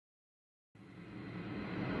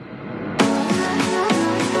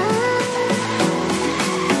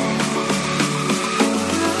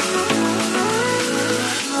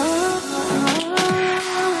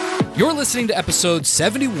listening to episode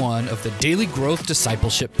 71 of the Daily Growth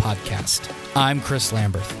Discipleship Podcast. I'm Chris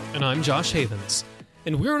Lamberth. And I'm Josh Havens.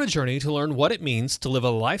 And we're on a journey to learn what it means to live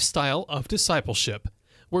a lifestyle of discipleship.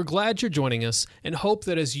 We're glad you're joining us and hope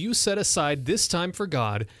that as you set aside this time for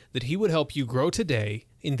God, that He would help you grow today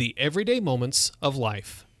in the everyday moments of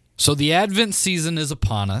life. So the Advent season is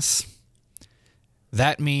upon us.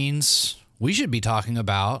 That means we should be talking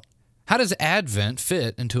about how does Advent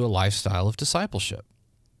fit into a lifestyle of discipleship?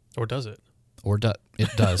 Or does it? It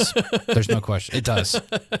does. There's no question. It does.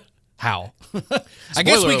 How? I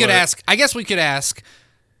guess we could ask,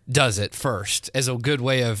 does it first, as a good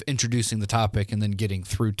way of introducing the topic and then getting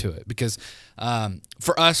through to it? Because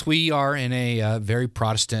for us, we are in a very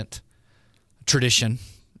Protestant tradition,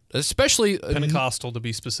 especially Pentecostal, to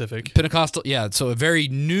be specific. Pentecostal, yeah. So a very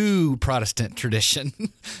new Protestant tradition.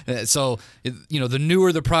 So, the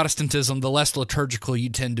newer the Protestantism, the less liturgical you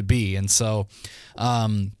tend to be. And so,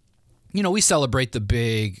 we celebrate the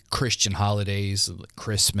big Christian holidays, like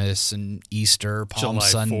Christmas and Easter, Palm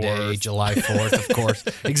Sunday, July 4th, of course.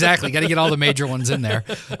 Exactly. Got to get all the major ones in there.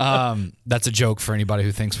 That's a joke for anybody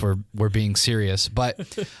who thinks we're being serious. But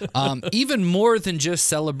even more than just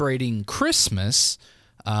celebrating Christmas,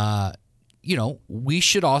 we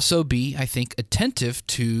should also be, I think, attentive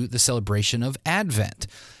to the celebration of Advent.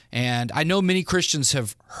 And I know many Christians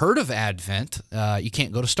have heard of Advent. You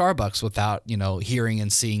can't go to Starbucks without, hearing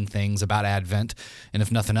and seeing things about Advent. And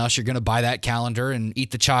if nothing else, you're going to buy that calendar and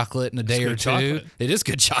eat the chocolate in a day or two. Chocolate. It is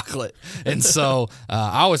good chocolate. And so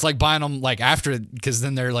I always like buying them after, because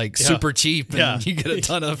then they're super cheap and you get a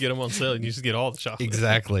ton of. You get them on sale and you just get all the chocolate.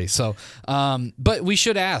 Exactly. So, but we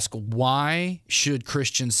should ask, why should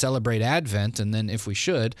Christians celebrate Advent? And then if we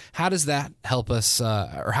should, how does that help us,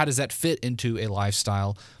 or how does that fit into a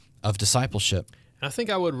lifestyle of discipleship? I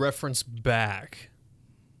think I would reference back,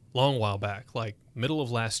 long while back, like middle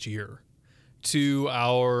of last year, to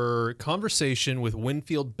our conversation with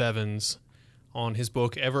Winfield Bevins on his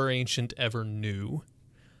book, Ever Ancient, Ever New.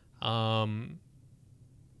 Honestly,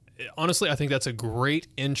 I think that's a great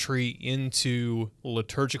entry into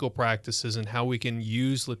liturgical practices and how we can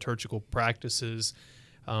use liturgical practices,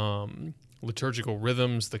 liturgical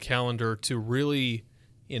rhythms, the calendar, to really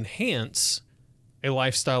enhance a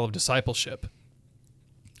lifestyle of discipleship.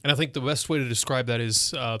 And I think the best way to describe that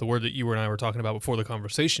is the word that you and I were talking about before the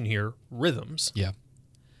conversation here, rhythms. Yeah.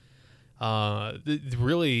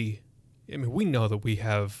 Really, we know that we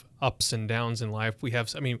have ups and downs in life.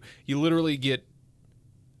 You literally get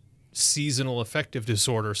seasonal affective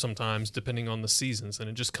disorder sometimes, depending on the seasons, and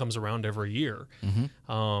it just comes around every year.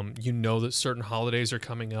 Mm-hmm. You know that certain holidays are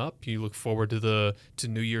coming up. You look forward to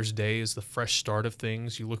New Year's Day as the fresh start of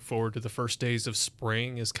things. You look forward to the first days of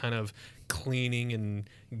spring as kind of cleaning and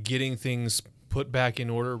getting things put back in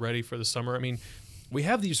order, ready for the summer. We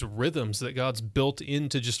have these rhythms that God's built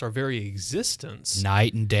into just our very existence.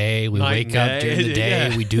 Night and day. We wake up during the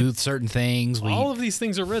day. Yeah. We do certain things. All of these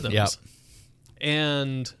things are rhythms. Yep.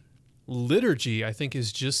 And liturgy, I think,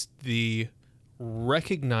 is just the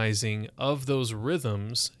recognizing of those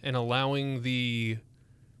rhythms and allowing the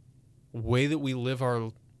way that we live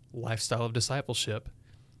our lifestyle of discipleship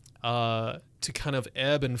to kind of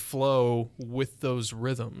ebb and flow with those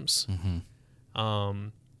rhythms. Mm-hmm.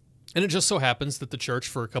 And it just so happens that the church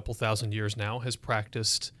for a couple thousand years now has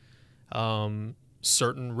practiced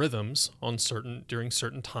certain rhythms during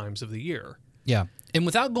certain times of the year. Yeah. And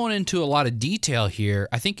without going into a lot of detail here,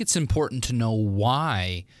 I think it's important to know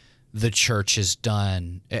why the church has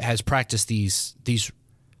practiced these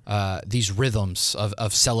rhythms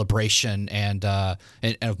of celebration and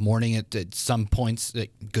of mourning. At some points,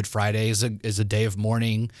 Good Friday is a day of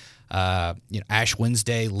mourning. Ash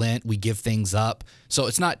Wednesday, Lent, we give things up. So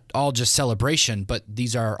it's not all just celebration, but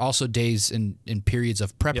these are also days in periods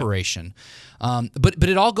of preparation. Yep. But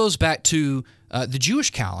it all goes back to the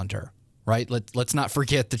Jewish calendar. Right? Let's not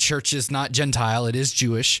forget the church is not Gentile, it is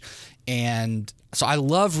Jewish. And so I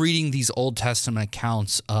love reading these Old Testament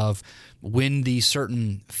accounts of when these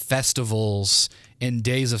certain festivals and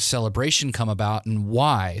days of celebration come about and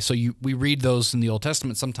why. So we read those in the Old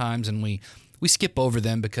Testament sometimes and we skip over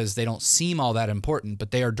them because they don't seem all that important,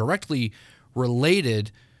 but they are directly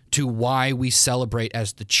related to why we celebrate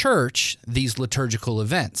as the church these liturgical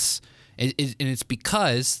events. And it's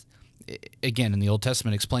because, again, in the Old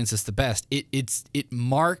Testament explains this the best. It's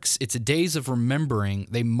a days of remembering.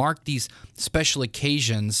 They mark these special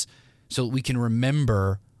occasions so that we can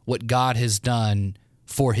remember what God has done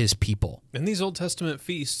for His people. And these Old Testament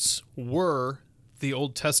feasts were the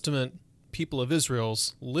Old Testament people of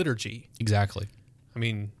Israel's liturgy. Exactly.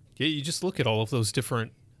 You just look at all of those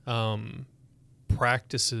different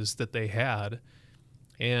practices that they had,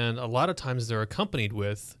 And a lot of times they're accompanied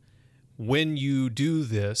with, when you do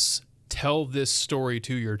this, tell this story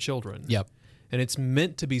to your children. Yep. And it's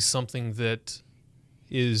meant to be something that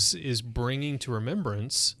is bringing to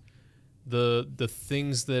remembrance the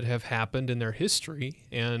things that have happened in their history,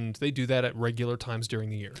 and they do that at regular times during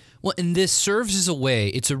the year. Well, and this serves as a way,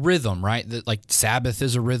 it's a rhythm, right? That, like, Sabbath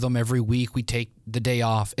is a rhythm. Every week we take the day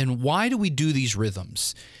off. And why do we do these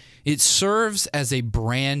rhythms? It serves as a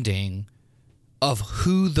branding of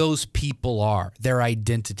who those people are, their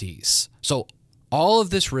identities. So all of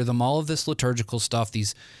this rhythm, all of this liturgical stuff,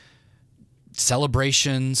 these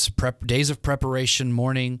celebrations, days of preparation,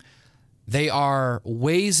 mourning, they are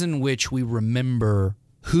ways in which we remember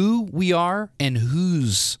who we are and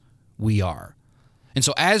whose we are. And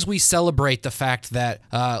so as we celebrate the fact that,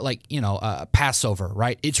 Passover,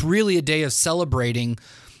 right? It's really a day of celebrating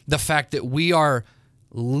the fact that we are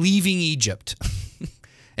leaving Egypt.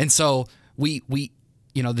 And so we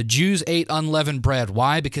the Jews ate unleavened bread.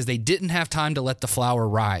 Why? Because they didn't have time to let the flour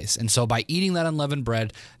rise. And so by eating that unleavened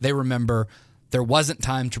bread, they remember there wasn't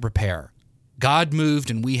time to prepare. God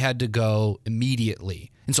moved and we had to go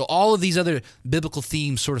immediately. And so all of these other biblical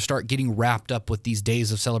themes sort of start getting wrapped up with these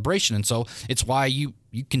days of celebration. And so it's why you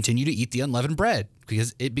continue to eat the unleavened bread,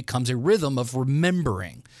 because it becomes a rhythm of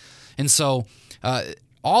remembering. And so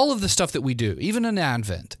all of the stuff that we do, even in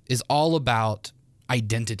Advent, is all about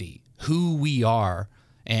identity, who we are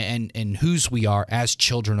and whose we are as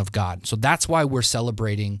children of God. So that's why we're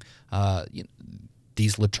celebrating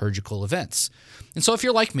these liturgical events. And so if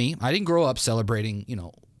you're like me, I didn't grow up celebrating,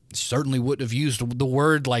 certainly wouldn't have used the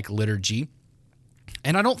word like liturgy.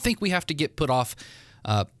 And I don't think we have to get put off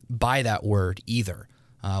by that word either.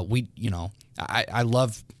 I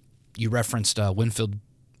love, you referenced Winfield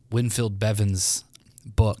Bevan's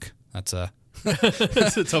book. That's a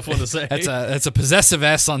That's a tough one to say. That's a possessive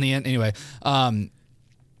S on the end. Anyway,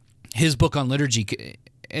 his book on liturgy,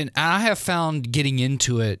 and I have found getting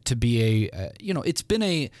into it to be it's been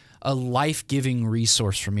a life-giving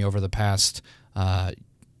resource for me over the past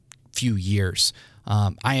few years.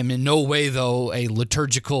 I am in no way, though, a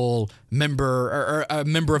liturgical member or a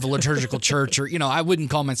member of a liturgical church, or I wouldn't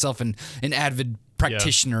call myself an avid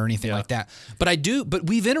practitioner or anything like that. But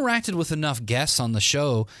we've interacted with enough guests on the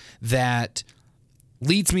show that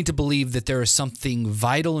leads me to believe that there is something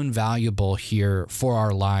vital and valuable here for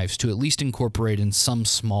our lives to at least incorporate in some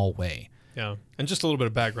small way. Yeah. And just a little bit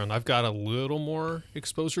of background. I've got a little more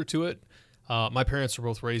exposure to it. My parents were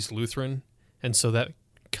both raised Lutheran, and so that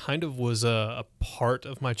kind of was a part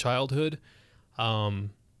of my childhood.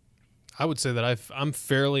 I would say that I'm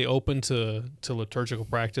fairly open to liturgical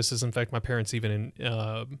practices. In fact, my parents even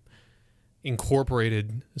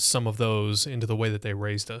incorporated some of those into the way that they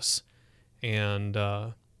raised us. And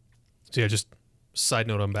just side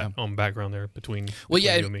note on background there between you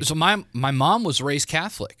and me. So my mom was raised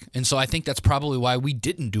Catholic, and so I think that's probably why we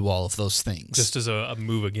didn't do all of those things. Just as a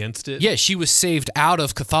move against it? Yeah, she was saved out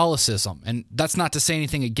of Catholicism, and that's not to say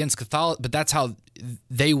anything against Catholic, but that's how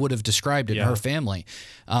they would have described it in her family.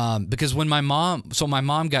 Because when my mom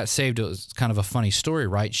got saved, it was kind of a funny story,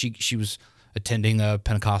 right? She was attending a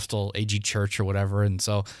Pentecostal AG church or whatever, and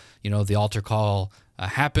so the altar call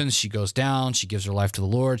happens. She goes down. She gives her life to the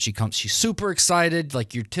Lord. She's super excited,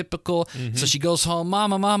 like your typical. Mm-hmm. So she goes home,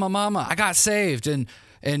 Mama, I got saved. And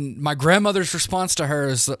my grandmother's response to her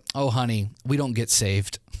is, "Oh, honey, we don't get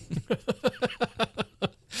saved."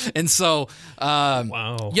 And so,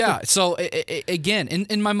 wow. Yeah. So again,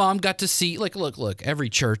 and my mom got to see, like, look, every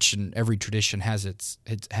church and every tradition has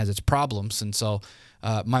its problems, and so.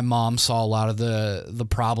 My mom saw a lot of the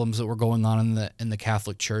problems that were going on in the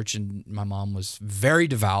Catholic Church, and my mom was very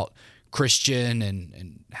devout Christian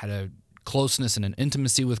and had a closeness and an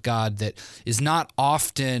intimacy with God that is not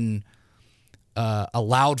often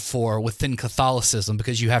allowed for within Catholicism,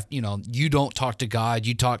 because you have you don't talk to God,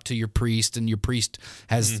 you talk to your priest, and your priest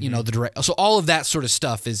has the direct. So all of that sort of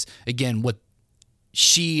stuff is again what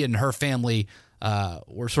she and her family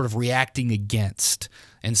were sort of reacting against.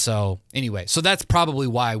 And so, anyway, that's probably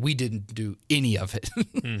why we didn't do any of it.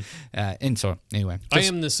 And so, anyway. I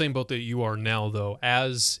am in the same boat that you are now, though.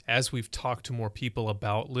 As we've talked to more people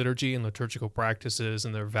about liturgy and liturgical practices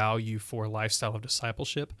and their value for a lifestyle of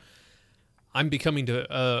discipleship, I'm becoming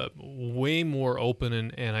way more open,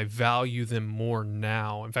 and I value them more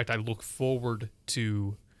now. In fact, I look forward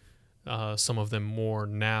to some of them more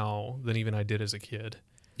now than even I did as a kid.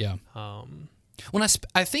 Yeah. When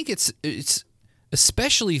I think it's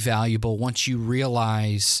especially valuable once you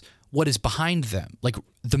realize what is behind them, like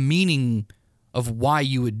the meaning of why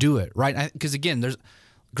you would do it, right? Because again, there's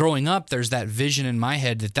growing up, there's that vision in my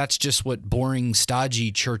head that that's just what boring,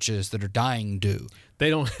 stodgy churches that are dying do. They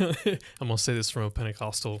don't. I'm gonna say this from a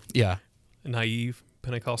Pentecostal, Yeah. naive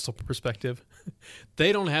Pentecostal perspective.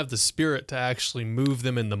 They don't have the Spirit to actually move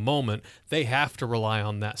them in the moment. They have to rely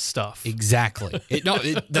on that stuff. Exactly.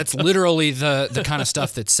 That's literally the kind of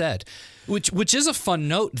stuff that's said, which is a fun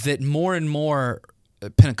note that more and more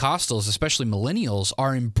Pentecostals, especially millennials,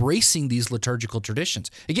 are embracing these liturgical traditions.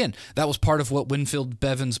 Again, that was part of what Winfield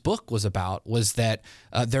Bevan's book was about, was that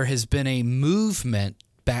there has been a movement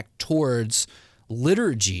back towards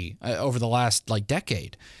liturgy over the last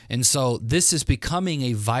decade. And so this is becoming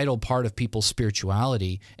a vital part of people's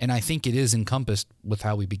spirituality. And I think it is encompassed with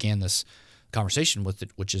how we began this conversation with it,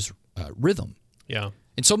 which is rhythm. Yeah.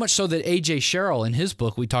 And so much so that A.J. Sherrill, in his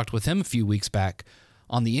book, we talked with him a few weeks back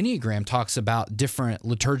on the Enneagram, talks about different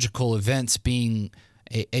liturgical events being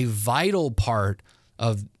a vital part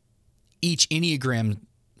of each Enneagram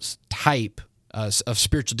type of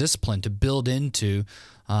spiritual discipline to build into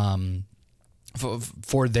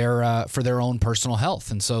for their own personal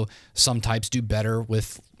health. And so some types do better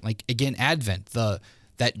with, again, Advent,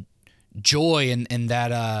 that joy and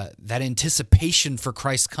that anticipation for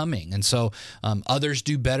Christ's coming. And so others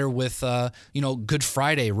do better with Good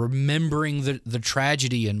Friday, remembering the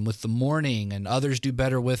tragedy, and with the mourning. And others do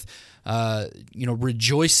better with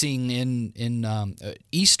rejoicing in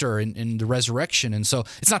Easter and in the resurrection. And so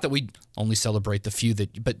it's not that we only celebrate the few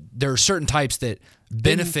but there are certain types that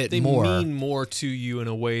benefit more. They mean more to you in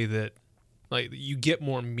a way that you get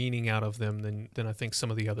more meaning out of them than I think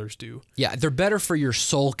some of the others do. Yeah, they're better for your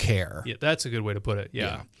soul care. Yeah, that's a good way to put it.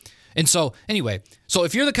 Yeah. And so anyway,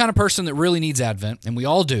 if you're the kind of person that really needs Advent, and we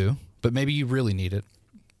all do, but maybe you really need it,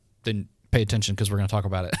 then pay attention, because we're going to talk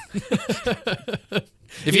about it.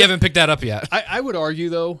 If you haven't picked that up yet. I would argue,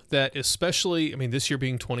 though, that especially, this year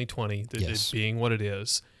being 2020, Yes. it being what it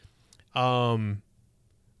is,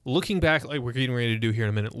 looking back, like we're getting ready to do here in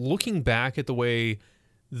a minute, looking back at the way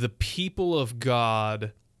the people of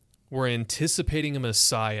God were anticipating a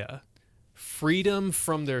Messiah, freedom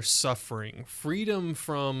from their suffering, freedom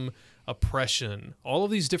from oppression, all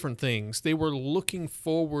of these different things, they were looking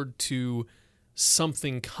forward to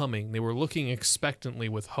something coming. They were looking expectantly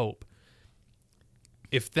with hope.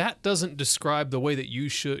 If that doesn't describe the way that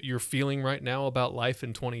you're feeling right now about life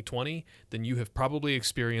in 2020, then you have probably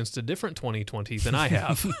experienced a different 2020 than I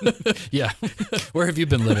have. Yeah. Where have you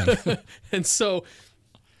been living? And so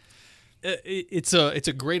it's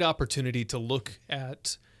a great opportunity to look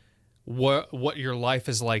at what your life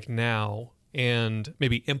is like now, and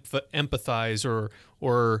maybe empathize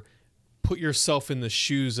or put yourself in the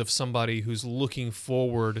shoes of somebody who's looking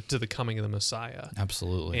forward to the coming of the Messiah.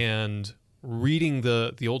 Absolutely. And reading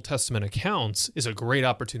the Old Testament accounts is a great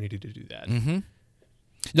opportunity to do that. Mm-hmm.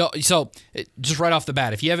 No, so just right off the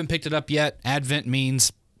bat, if you haven't picked it up yet, Advent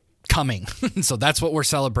means coming. So that's what we're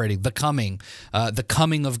celebrating, the coming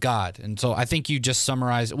of God. And so I think you just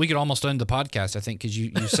summarized, we could almost end the podcast, I think, because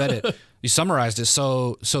you said it, you summarized it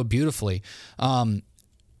so beautifully.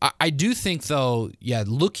 I do think, though,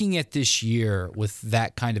 looking at this year with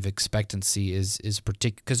that kind of expectancy is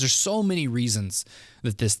particular, because there's so many reasons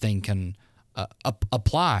that this thing can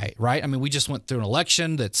apply, right? We just went through an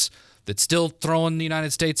election that's still throwing the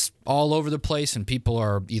United States all over the place, and people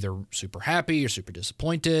are either super happy or super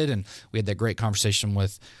disappointed. And we had that great conversation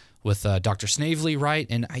with Dr. Snavely, right?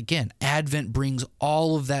 And again, Advent brings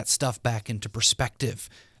all of that stuff back into perspective,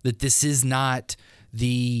 that this is not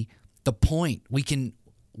the point.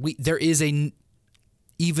 There is a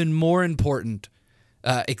even more important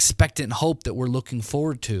expectant hope that we're looking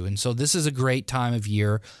forward to. And so this is a great time of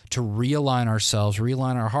year to realign ourselves,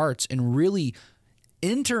 realign our hearts, and really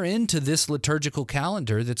enter into this liturgical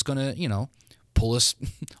calendar that's going to, pull us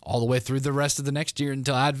all the way through the rest of the next year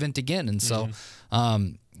until Advent again. And so,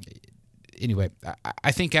 anyway,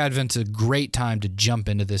 I think Advent's a great time to jump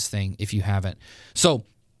into this thing if you haven't. So,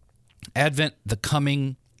 Advent, the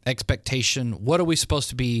coming, expectation, what are we supposed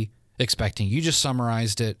to be expecting? You just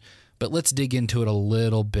summarized it, but let's dig into it a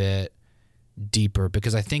little bit deeper,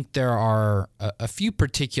 because I think there are a few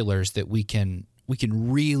particulars that we can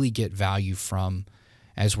really get value from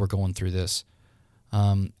as we're going through this.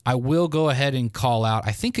 I will go ahead and call out,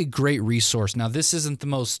 I think, a great resource. Now, this isn't the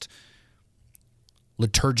most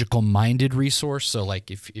liturgical-minded resource, so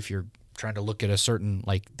if you're trying to look at a certain,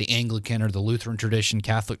 the Anglican or the Lutheran tradition,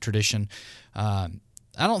 Catholic tradition, I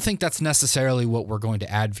don't think that's necessarily what we're going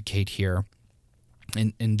to advocate here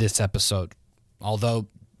in this episode, although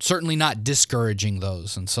certainly not discouraging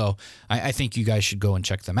those. And so I think you guys should go and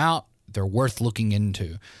check them out. They're worth looking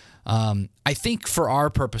into. I think for our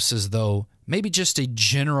purposes, though, maybe just a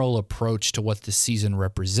general approach to what this season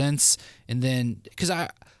represents. And then, because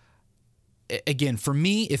again, for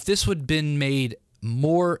me, if this would have been made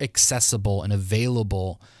more accessible and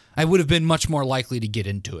available, I would have been much more likely to get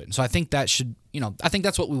into it. And so I think that should, I think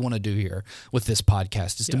that's what we want to do here with this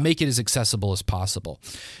podcast, is to make it as accessible as possible.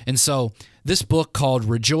 And so this book called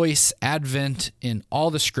Rejoice, Advent in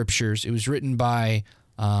All the Scriptures, it was written by,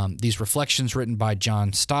 these reflections written by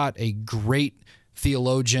John Stott, a great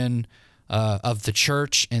theologian of the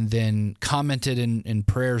church, and then commented in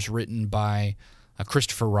prayers written by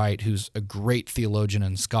Christopher Wright, who's a great theologian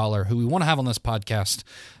and scholar who we want to have on this podcast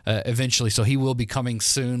eventually. So he will be coming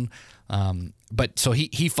soon. But so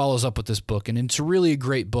he follows up with this book, and it's really a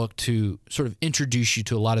great book to sort of introduce you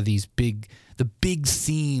to a lot of the big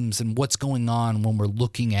themes and what's going on when we're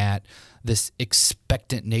looking at this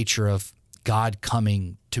expectant nature of God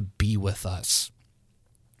coming to be with us.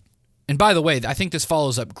 And by the way, I think this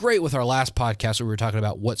follows up great with our last podcast where we were talking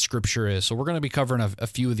about what Scripture is. So we're going to be covering a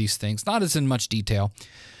few of these things, not as in much detail.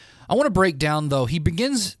 I want to break down, though, he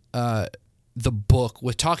begins the book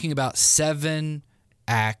with talking about 7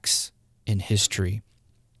 acts in history.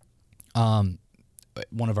 One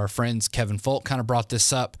of our friends, Kevin Folk, kind of brought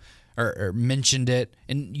this up or mentioned it,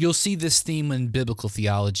 and you'll see this theme in biblical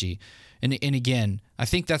theology. And again, I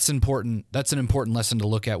think that's important. That's an important lesson to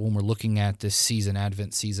look at when we're looking at this season,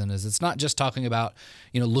 Advent season, is it's not just talking about,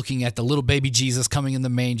 looking at the little baby Jesus coming in the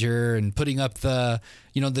manger and putting up the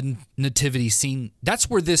nativity scene.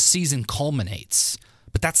 That's where this season culminates,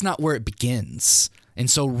 but that's not where it begins. And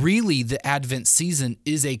so really the Advent season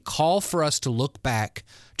is a call for us to look back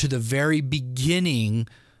to the very beginning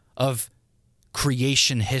of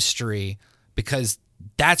creation history, because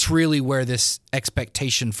that's really where this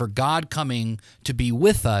expectation for God coming to be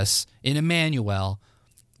with us in Emmanuel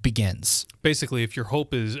begins. Basically, if your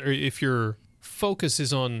hope is, or if your focus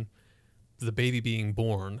is on the baby being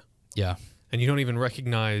born, and you don't even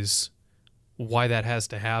recognize why that has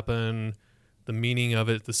to happen, the meaning of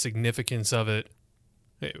it, the significance of it,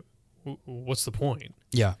 hey, what's the point?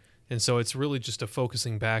 Yeah. And so it's really just a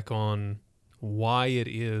focusing back on why it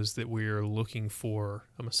is that we're looking for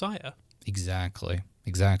a Messiah. Exactly.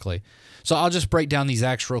 So I'll just break down these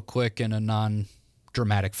acts real quick in a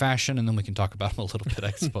non-dramatic fashion, and then we can talk about them a little bit,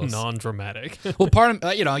 I suppose. Non-dramatic. Well, part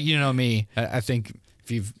of, you know me, I think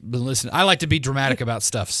if you've been listening, I like to be dramatic about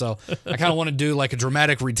stuff. So I kind of want to do like a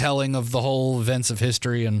dramatic retelling of the whole events of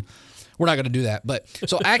history, and we're not going to do that. But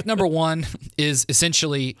so act number 1 is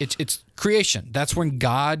essentially, it's creation. That's when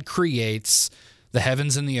God creates the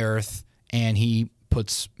heavens and the earth, and he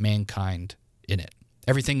puts mankind in it.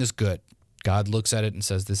 Everything is good. God looks at it and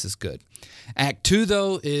says, this is good. Act 2,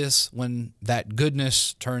 though, is when that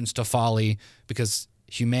goodness turns to folly because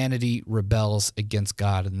humanity rebels against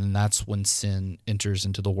God, and then that's when sin enters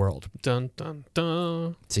into the world. Dun, dun,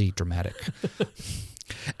 dun. See, dramatic.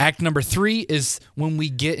 Act number 3 is when we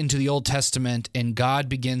get into the Old Testament and God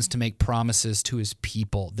begins to make promises to his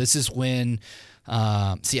people. This is when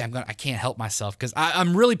I can't help myself because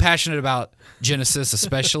I'm really passionate about Genesis,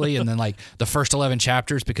 especially, and then like the first 11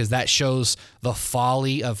 chapters, because that shows the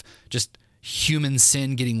folly of just human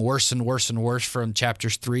sin getting worse and worse and worse from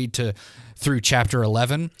chapters 3 through chapter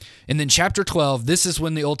 11. And then chapter 12, this is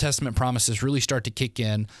when the Old Testament promises really start to kick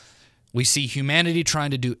in. We see humanity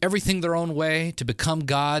trying to do everything their own way, to become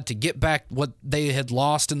God, to get back what they had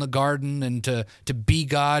lost in the garden, and to be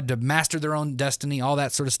God, to master their own destiny, all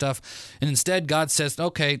that sort of stuff. And instead, God says,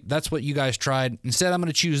 okay, that's what you guys tried. Instead, I'm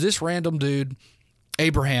going to choose this random dude,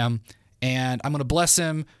 Abraham, and I'm going to bless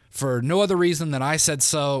him for no other reason than I said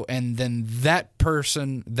so. And then that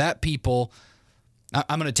person, that people,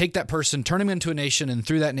 I'm going to take that person, turn him into a nation, and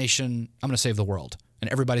through that nation, I'm going to save the world.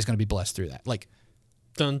 And everybody's going to be blessed through that. Like,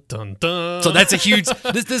 dun, dun, dun. So that's a huge,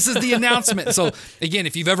 this is the announcement. So again,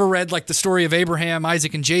 if you've ever read like the story of Abraham,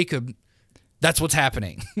 Isaac, and Jacob, that's what's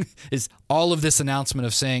happening, is all of this announcement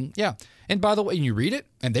of saying, yeah. And by the way, you read it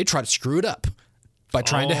and they try to screw it up by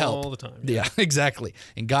trying to help. All the time. Yeah, exactly.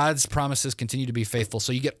 And God's promises continue to be faithful.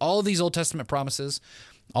 So you get all of these Old Testament promises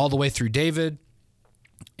all the way through David,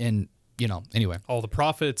 and, anyway. All the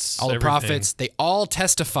prophets. All the prophets, they all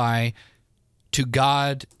testify to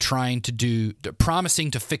God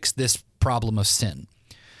promising to fix this problem of sin.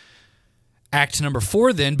 Act number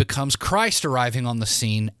 4 then becomes Christ arriving on the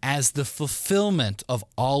scene as the fulfillment of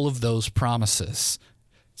all of those promises.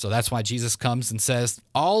 So that's why Jesus comes and says,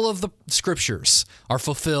 all of the scriptures are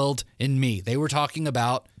fulfilled in me. They were talking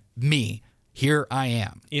about me. Here I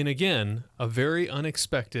am. In, again, a very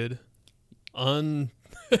unexpected,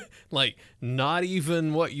 Like, not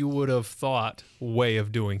even what you would have thought way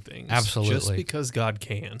of doing things. Absolutely. Just because God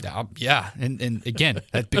can. Yeah, and again,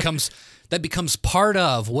 that becomes part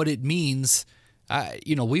of what it means.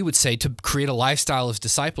 We would say to create a lifestyle of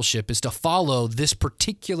discipleship is to follow this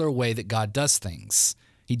particular way that God does things.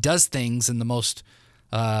 He does things in the most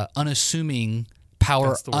unassuming,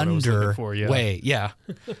 power under way. Yeah.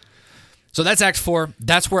 So that's Acts 4.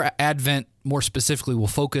 That's where Advent more specifically will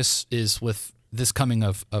focus, is with this coming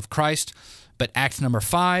of Christ. But Acts number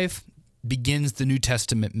 5 begins the New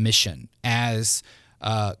Testament mission as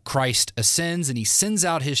Christ ascends and he sends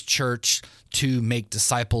out his church to make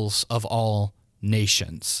disciples of all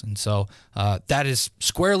nations. And so that is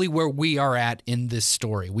squarely where we are at in this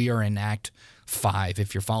story. We are in Act 5.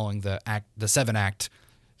 If you're following the 7 act,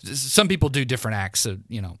 some people do different acts, so,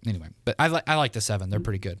 anyway. But I like the 7. They're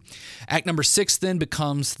pretty good. Act number 6 then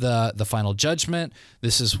becomes the final judgment.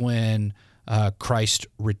 This is when Christ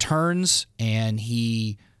returns and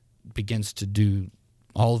he begins to do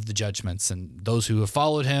all of the judgments, and those who have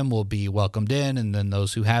followed him will be welcomed in, and then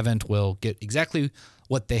those who haven't will get exactly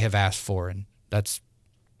what they have asked for, and that's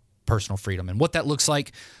personal freedom. And what that looks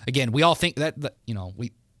like, again, we all think that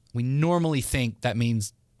we normally think that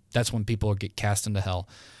means that's when people get cast into hell.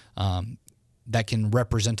 That can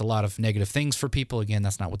represent a lot of negative things for people. Again,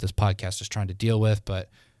 that's not what this podcast is trying to deal with, but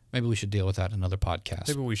maybe we should deal with that in another podcast.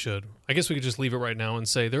 Maybe we should. I guess we could just leave it right now and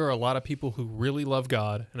say there are a lot of people who really love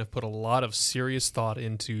God and have put a lot of serious thought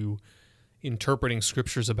into interpreting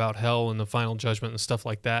scriptures about hell and the final judgment and stuff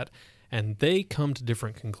like that, and they come to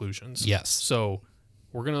different conclusions. Yes. So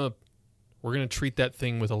we're gonna treat that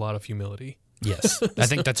thing with a lot of humility. Yes, I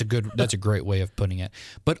think that's a great way of putting it.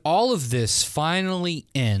 But all of this finally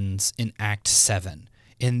ends in Act 7,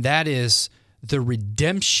 and that is the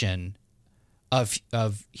redemption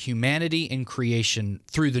of humanity and creation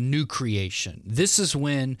through the new creation. This is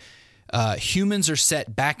when humans are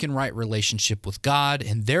set back in right relationship with God,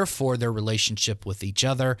 and therefore their relationship with each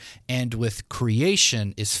other and with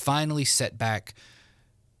creation is finally set back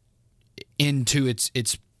into its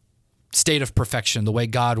state of perfection, the way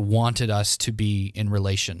God wanted us to be in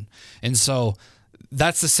relation. And so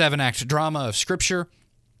that's the 7-act drama of Scripture.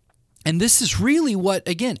 And this is really what,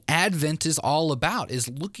 again, Advent is all about, is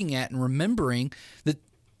looking at and remembering that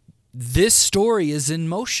this story is in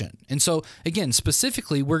motion. And so, again,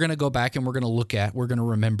 specifically, we're going to go back and we're going to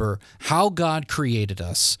remember how God created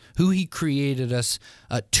us, who he created us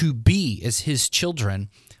to be as his children,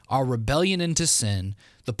 our rebellion into sin,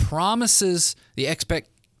 the promises, the expectation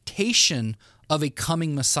of a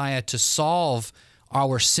coming Messiah to solve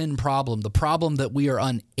our sin problem, the problem that we are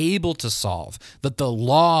unable to solve, that the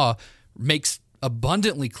law makes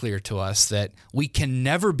abundantly clear to us that we can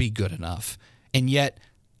never be good enough, and yet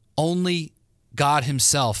only God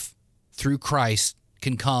himself, through Christ,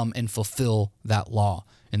 can come and fulfill that law.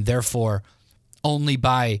 And therefore, only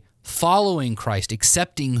by following Christ,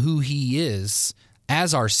 accepting who he is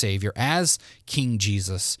as our Savior, as King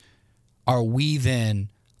Jesus, are we then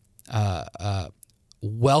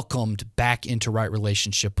welcomed back into right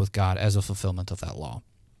relationship with God as a fulfillment of that law.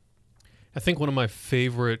 I think one of my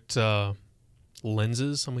favorite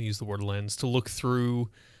lenses, I'm going to use the word lens, to look through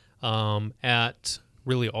at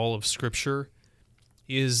really all of Scripture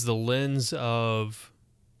is the lens of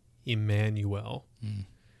Emmanuel.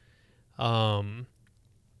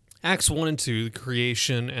 Acts 1 and 2, the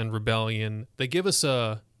creation and rebellion, they give us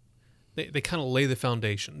they kind of lay the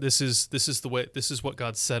foundation. This is the way, this is what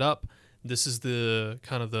God set up. This is the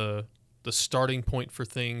kind of the starting point for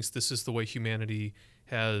things. This is the way humanity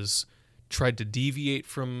has tried to deviate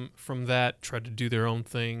from that, tried to do their own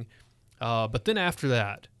thing. But then after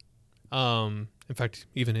that, in fact,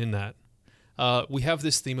 even in that, we have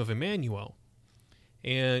this theme of Emmanuel.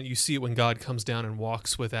 And you see it when God comes down and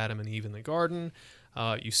walks with Adam and Eve in the garden.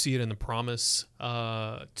 You see it in the promise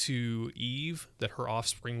to Eve that her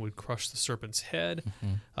offspring would crush the serpent's head.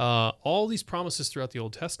 All these promises throughout the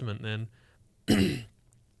Old Testament then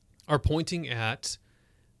are pointing at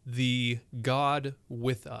the God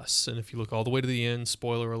with us. And if you look all the way to the end,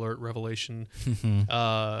 spoiler alert, Revelation,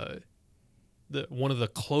 one of the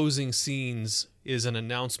closing scenes is an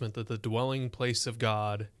announcement that the dwelling place of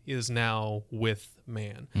God is now with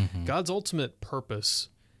man. God's ultimate purpose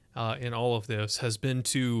in all of this has been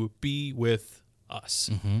to be with us.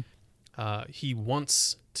 He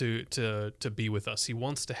wants to be with us. He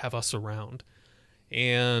wants to have us around.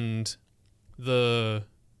 And the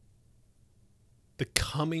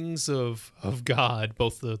comings of God,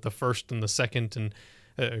 both the first and the second, and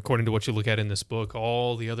according to what you look at in this book,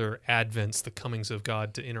 all the other advents, the comings of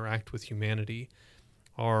God to interact with humanity,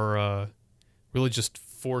 are really just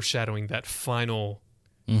foreshadowing that final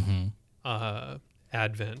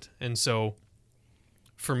Advent. And so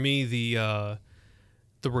for me, the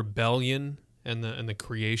rebellion and the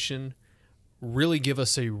creation really give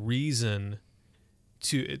us a reason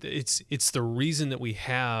to. It's the reason that we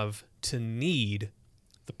have to need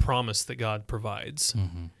the promise that God provides,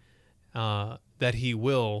 that He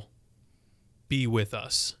will be with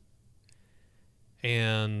us.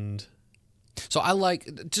 And so I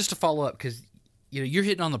like, just to follow up, because you're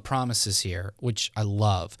hitting on the promises here, which I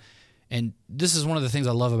love. And this is one of the things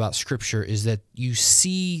I love about Scripture, is that you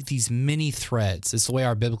see these many threads. It's the way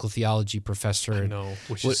our biblical theology professor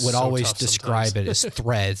would always describe it as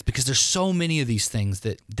threads, because there's so many of these things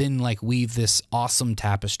that then like weave this awesome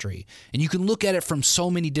tapestry. And you can look at it from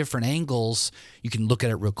so many different angles. You can look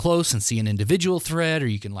at it real close and see an individual thread, or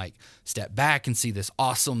you can like step back and see this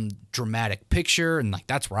awesome dramatic picture. And like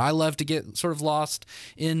that's where I love to get sort of lost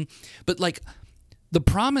in. But like the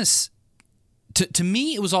promise, to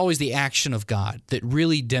me, it was always the action of God that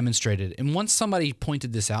really demonstrated it. And once somebody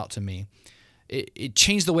pointed this out to me, it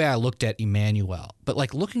changed the way I looked at Emmanuel. But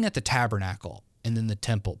like looking at the tabernacle and then the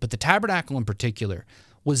temple, but the tabernacle in particular,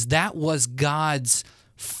 was God's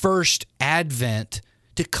first advent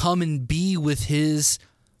to come and be with His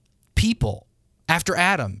people after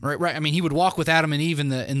Adam, right? I mean, He would walk with Adam and Eve in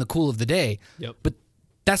the cool of the day. Yep. But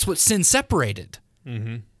that's what sin separated.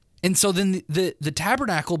 Mm-hmm. And so then the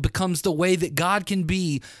tabernacle becomes the way that God can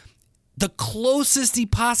be the closest He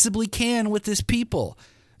possibly can with His people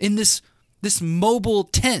in this mobile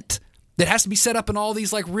tent that has to be set up in all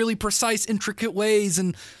these like really precise, intricate ways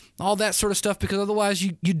and all that sort of stuff, because otherwise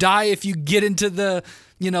you die if you get into the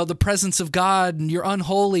presence of God and you're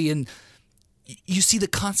unholy. And you see the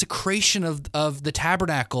consecration of the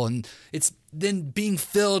tabernacle, and it's then being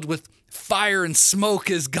filled with fire and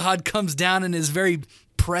smoke as God comes down in His very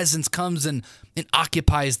presence comes and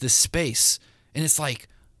occupies this space. And it's like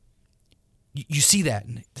you see that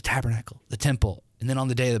in the tabernacle, the temple, and then on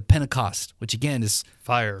the day of Pentecost, which again is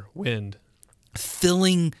fire, wind,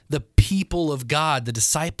 filling the people of God, the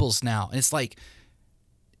disciples now. And it's like,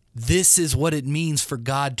 this is what it means for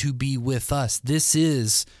God to be with us. This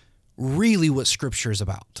is really what Scripture is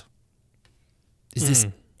about. Is this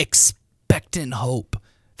expectant hope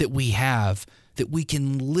that we have, that we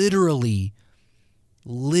can literally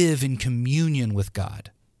live in communion with God.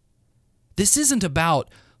 This isn't about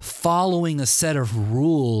following a set of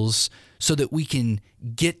rules so that we can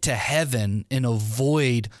get to heaven and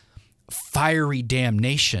avoid fiery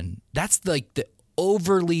damnation. That's like the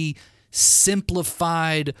overly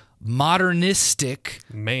simplified, modernistic,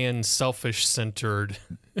 selfish-centered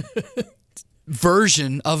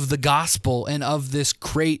version of the gospel and of this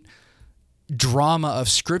great drama of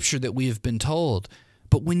Scripture that we have been told.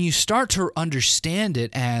 But when you start to understand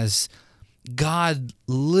it as God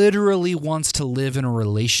literally wants to live in a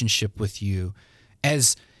relationship with you,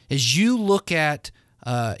 as you look at,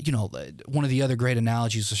 one of the other great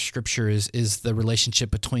analogies of Scripture is the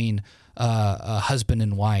relationship between a husband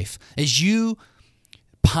and wife. As you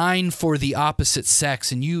pine for the opposite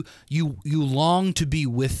sex and you long to be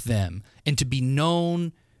with them and to be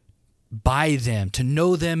known by them, to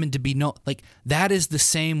know them and to be known, like that is the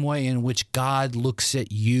same way in which God looks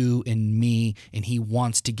at you and me, and He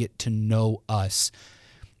wants to get to know us.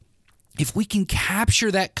 If we can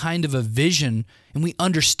capture that kind of a vision and we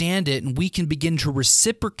understand it and we can begin to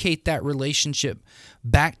reciprocate that relationship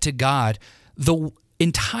back to God, the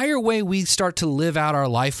entire way we start to live out our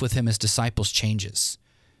life with Him as disciples changes.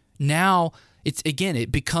 Now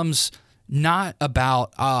it becomes not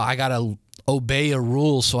about, I got to obey a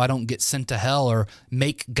rule so I don't get sent to hell or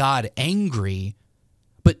make God angry.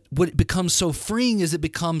 But what it becomes so freeing is it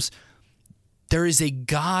becomes, there is a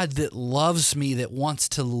God that loves me, that wants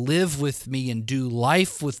to live with me and do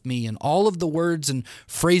life with me, and all of the words and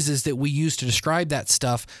phrases that we use to describe that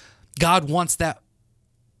stuff. God wants that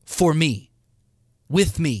for me,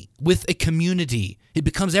 with a community.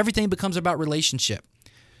 Everything becomes about relationship.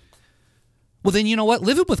 Well, then you know what?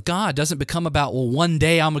 Living with God doesn't become about, well, one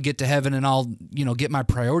day I'm going to get to heaven and I'll, get my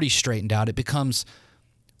priorities straightened out. It becomes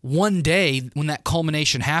one day when that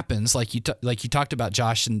culmination happens, like you talked about,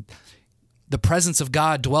 Josh, and the presence of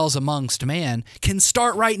God dwells amongst man, can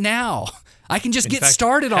start right now. I can just get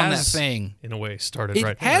started on that thing. In a way, started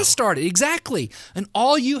right now. It has started, exactly. And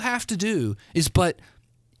all you have to do is but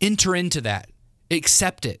enter into that.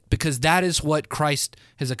 Accept it, because that is what Christ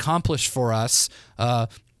has accomplished for us,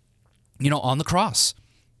 on the cross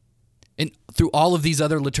and through all of these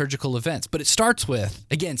other liturgical events. But it starts with,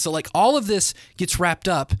 again, so like all of this gets wrapped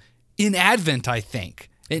up in Advent, I think.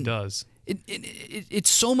 It does. It's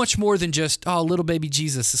so much more than just, little baby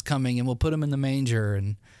Jesus is coming and we'll put him in the manger.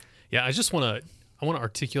 And yeah, I I want to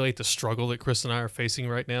articulate the struggle that Chris and I are facing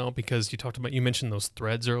right now, because you mentioned those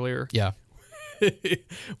threads earlier. Yeah.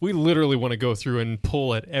 We literally want to go through and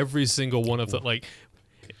pull at every single one of the, like,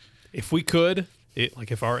 if we could,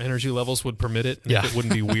 if our energy levels would permit it, and if it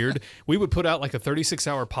wouldn't be weird, we would put out like a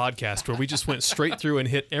 36-hour podcast where we just went straight through and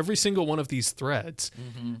hit every single one of these threads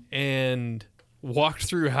and walked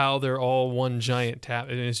through how they're all one giant tap.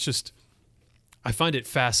 And it's just, I find it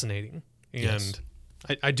fascinating. And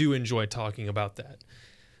I do enjoy talking about that.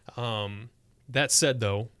 That said,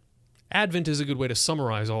 though, Advent is a good way to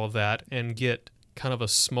summarize all of that and get kind of a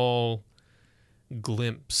small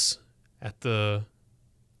glimpse at the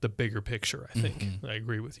bigger picture, I think. I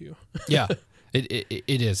agree with you. Yeah, it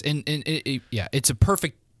is. And it's a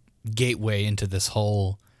perfect gateway into this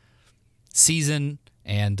whole season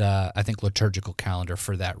and I think liturgical calendar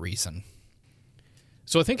for that reason.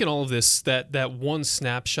 So I think in all of this, that one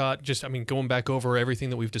snapshot, going back over everything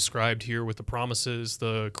that we've described here with the promises,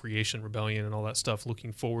 the creation, rebellion, and all that stuff,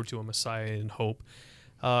 looking forward to a Messiah in hope,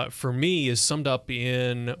 for me is summed up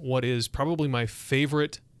in what is probably my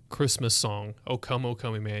favorite Christmas song, O Come,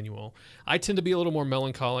 Emmanuel. I tend to be a little more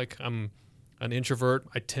melancholic. I'm an introvert.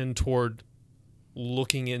 I tend toward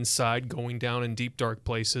looking inside, going down in deep, dark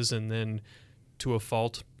places, and then to a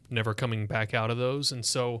fault, never coming back out of those. And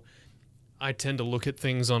so I tend to look at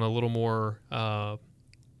things on a little more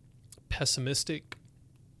pessimistic,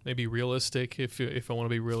 maybe realistic, if I want to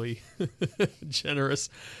be really generous,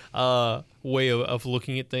 way of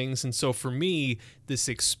looking at things. And so for me, this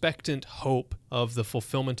expectant hope of the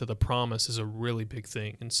fulfillment of the promise is a really big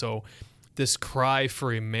thing. And so this cry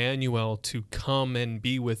for Emmanuel to come and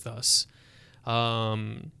be with us,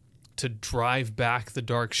 to drive back the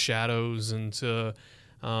dark shadows and to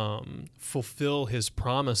fulfill his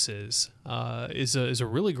promises is a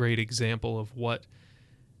really great example of what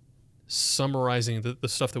summarizing the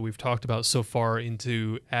stuff that we've talked about so far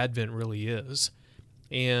into Advent really is.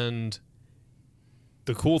 And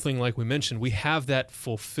the cool thing, like we mentioned, we have that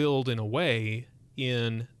fulfilled in a way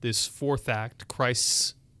in this fourth act,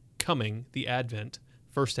 Christ's coming, the Advent,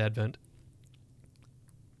 first Advent.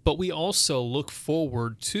 But we also look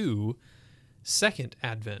forward to second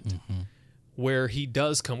Advent, where he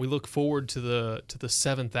does come. We look forward to the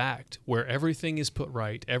seventh act, where everything is put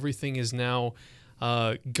right. Everything is now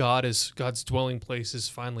God's dwelling place is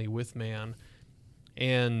finally with man,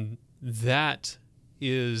 and that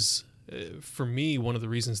is for me one of the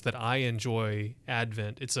reasons that I enjoy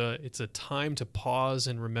Advent. It's a time to pause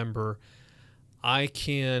and remember. I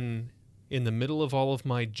can, in the middle of all of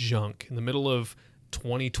my junk, in the middle of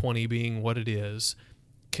 2020 being what it is,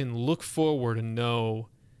 can look forward and know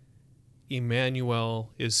Emmanuel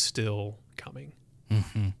is still coming.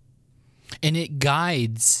 And it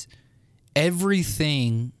guides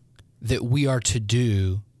everything that we are to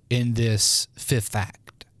do in this fifth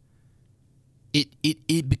act.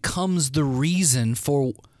 It becomes the reason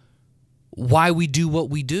for why we do what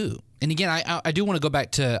we do. And again, I do want to go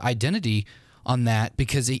back to identity on that,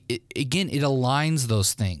 because it aligns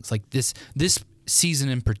those things. Like this season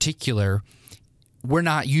in particular, we're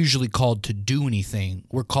not usually called to do anything.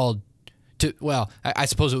 We're called to, I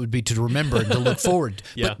suppose it would be to remember and to look forward.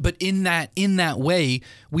 Yeah. But in that way,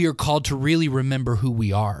 we are called to really remember who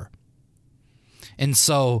we are. And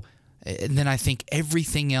so, and then I think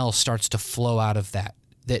everything else starts to flow out of that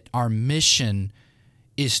our mission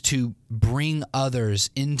is to bring others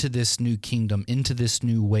into this new kingdom, into this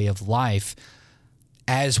new way of life,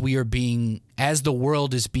 as the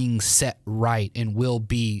world is being set right and will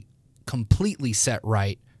be completely set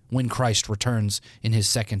right when Christ returns in his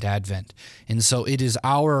second advent. And so it is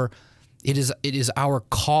our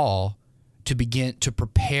call to begin to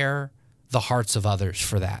prepare the hearts of others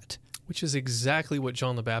for that. Which is exactly what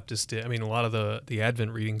John the Baptist did. I mean, a lot of the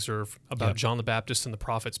Advent readings are about John the Baptist and the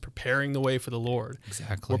prophets preparing the way for the Lord.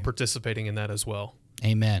 Exactly. We're participating in that as well.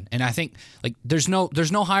 Amen. And I think there's no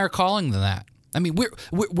higher calling than that. I mean,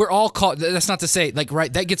 we're all called. That's not to say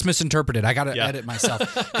that gets misinterpreted. I got to edit myself,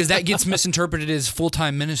 because that gets misinterpreted as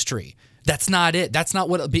full-time ministry. That's not it. That's not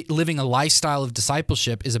what living a lifestyle of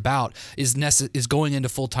discipleship is about. Is going into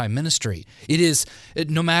full-time ministry. It is,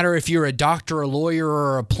 no matter if you're a doctor, a lawyer,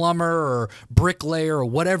 or a plumber, or bricklayer, or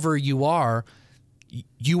whatever you are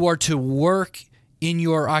to work in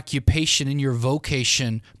your occupation, in your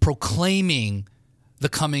vocation, proclaiming the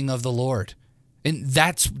coming of the Lord. And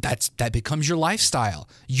that becomes your lifestyle,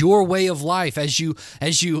 your way of life. As you,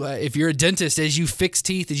 if you're a dentist, as you fix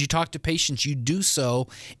teeth, as you talk to patients, you do so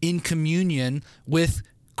in communion with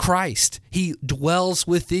Christ. He dwells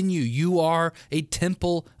within you. You are a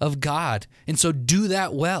temple of God, and so do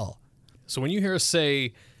that well. So when you hear us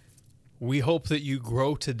say We hope that you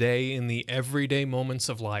grow today in the everyday moments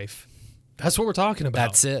of life. That's what we're talking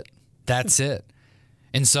about. That's it.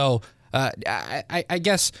 And so I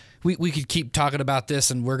guess we could keep talking about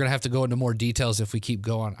this, and we're going to have to go into more details if we keep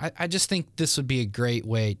going. I just think this would be a great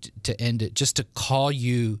way to end it, just to call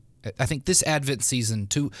you, I think, this Advent season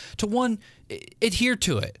to one, adhere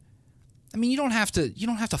to it. I mean, you don't have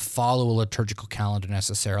to follow a liturgical calendar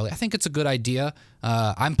necessarily. I think it's a good idea.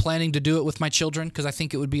 I'm planning to do it with my children because I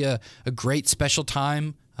think it would be a great special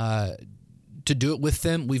time to do it with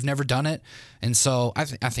them. We've never done it, and so I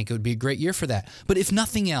think it would be a great year for that. But if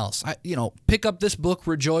nothing else, pick up this book,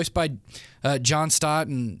 Rejoice by John Stott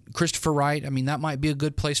and Christopher Wright. I mean, that might be a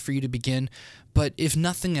good place for you to begin. But if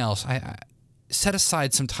nothing else, I set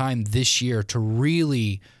aside some time this year to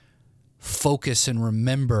really focus and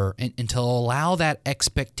remember and to allow that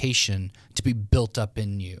expectation to be built up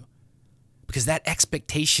in you, because that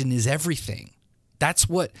expectation is everything. That's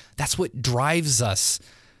what drives us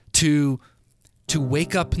to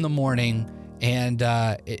wake up in the morning and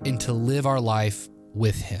to live our life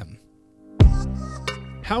with Him.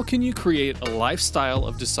 How can you create a lifestyle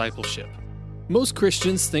of discipleship? Most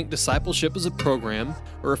Christians think discipleship is a program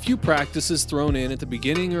or a few practices thrown in at the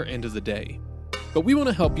beginning or end of the day. But we want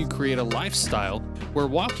to help you create a lifestyle where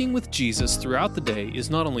walking with Jesus throughout the day is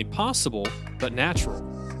not only possible, but natural.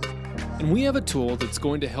 And we have a tool that's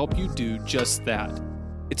going to help you do just that.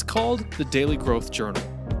 It's called the Daily Growth Journal.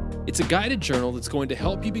 It's a guided journal that's going to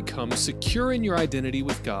help you become secure in your identity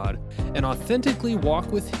with God and authentically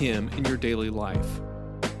walk with Him in your daily life.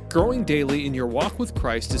 Growing daily in your walk with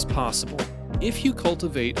Christ is possible if you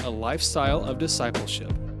cultivate a lifestyle of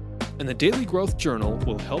discipleship. And the Daily Growth Journal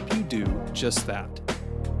will help you do just that.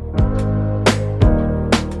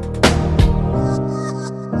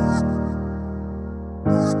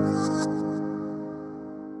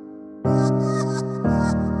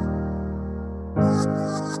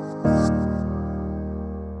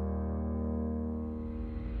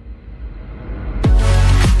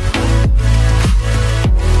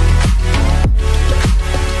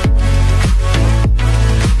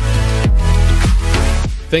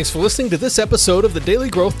 Thanks for listening to this episode of the Daily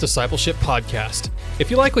Growth Discipleship Podcast. If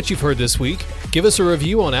you like what you've heard this week, give us a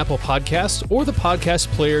review on Apple Podcasts or the podcast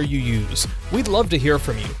player you use. We'd love to hear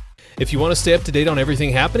from you. If you want to stay up to date on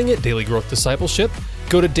everything happening at Daily Growth Discipleship,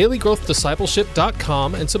 go to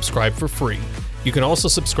dailygrowthdiscipleship.com and subscribe for free. You can also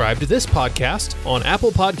subscribe to this podcast on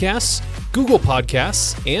Apple Podcasts, Google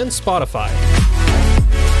Podcasts, and Spotify.